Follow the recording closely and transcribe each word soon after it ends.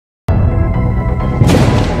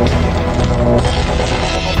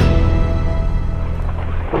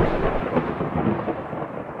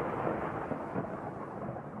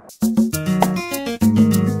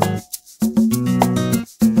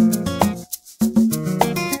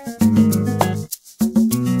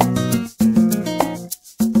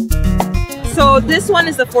this one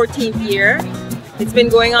is the 14th year. It's been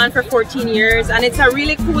going on for 14 years, and it's a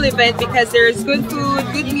really cool event because there's good food,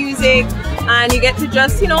 good music, and you get to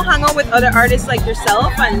just, you know, hang out with other artists like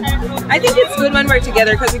yourself. And I think it's good when we're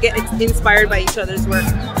together because we get inspired by each other's work.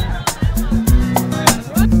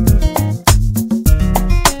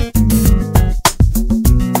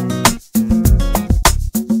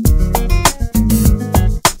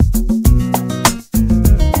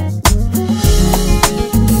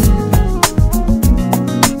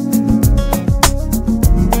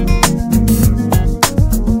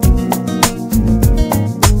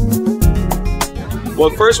 Well,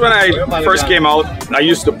 first when I first came out, I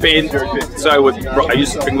used to paint, so I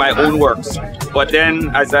used to bring my own works. But then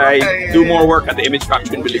as I do more work at the Image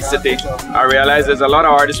Factory in Belize City, I realized there's a lot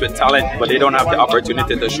of artists with talent, but they don't have the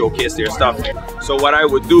opportunity to showcase their stuff. So what I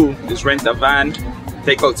would do is rent a van,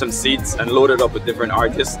 take out some seats and load it up with different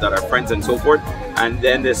artists that are friends and so forth. And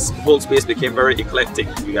then this whole space became very eclectic.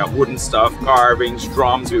 We have wooden stuff, carvings,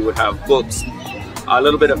 drums, we would have books, a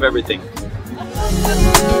little bit of everything.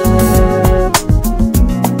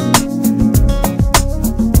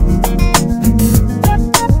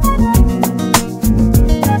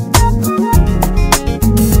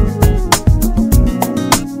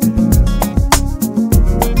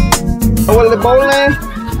 Well, the bowling,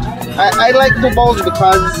 I like the bowls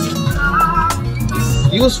because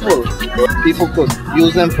it's useful. People could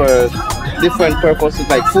use them for different purposes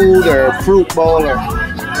like food or fruit bowl or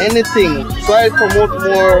anything. So I promote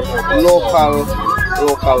more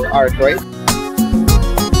local art, right?